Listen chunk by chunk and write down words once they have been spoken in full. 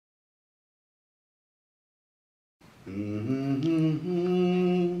How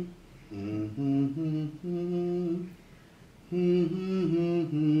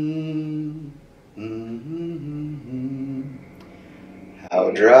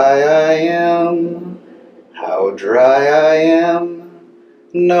dry I am, how dry I am,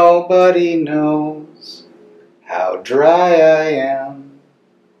 nobody knows how dry I am.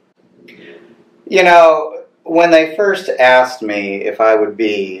 You know, when they first asked me if I would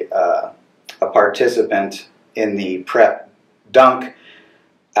be a participant in the prep dunk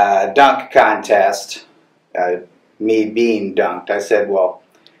contest, me being dunked, I said, well,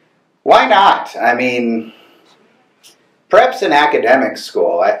 why not? I mean, prep's an academic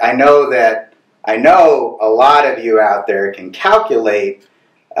school. I know a lot of you out there can calculate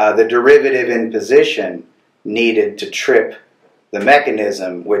the derivative in position needed to trip the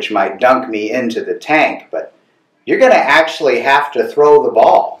mechanism which might dunk me into the tank, but you're going to actually have to throw the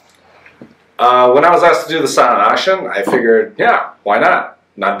ball. When I was asked to do the silent auction, I figured, yeah, why not?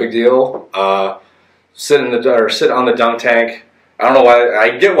 Not a big deal. Sit on the dunk tank. I don't know why.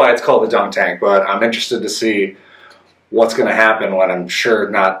 I get why it's called the dunk tank, but I'm interested to see what's going to happen when I'm sure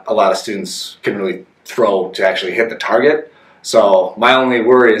not a lot of students can really throw to actually hit the target. So my only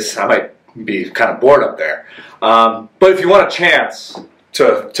worry is I might be kind of bored up there. But if you want a chance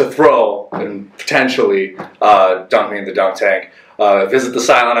to throw and potentially dunk me in the dunk tank, visit the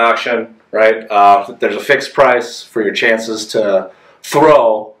silent auction. Right? There's a fixed price for your chances to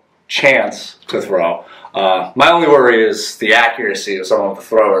throw. My only worry is the accuracy of some of the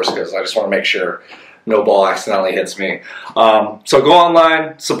throwers, because I just want to make sure no ball accidentally hits me. So go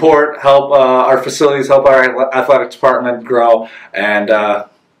online, support, help our facilities, help our athletic department grow, and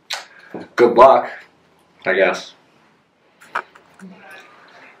good luck, I guess.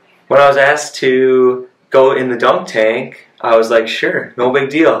 When I was asked to go in the dunk tank, I was like, sure, no big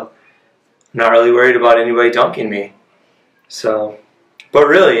deal. Not really worried about anybody dunking me. So, but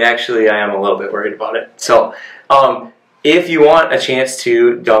really, actually, I am a little bit worried about it. So, if you want a chance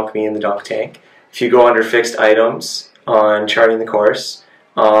to dunk me in the dunk tank, if you go under fixed items on charting the course,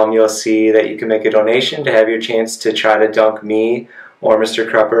 you'll see that you can make a donation to have your chance to try to dunk me or Mr.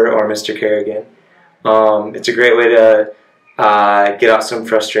 Crupper or Mr. Kerrigan. It's a great way to get out some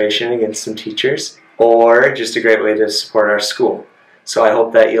frustration against some teachers, or just a great way to support our school. So I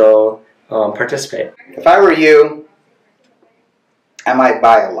hope that you'll participate. If I were you, I might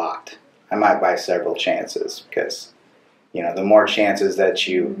buy a lot. I might buy several chances, because you know, the more chances that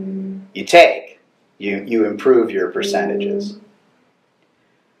you take, you improve your percentages.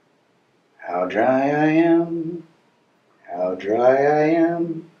 How dry I am, how dry I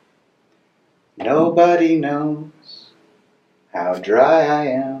am, nobody knows how dry I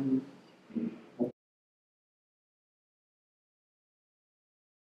am.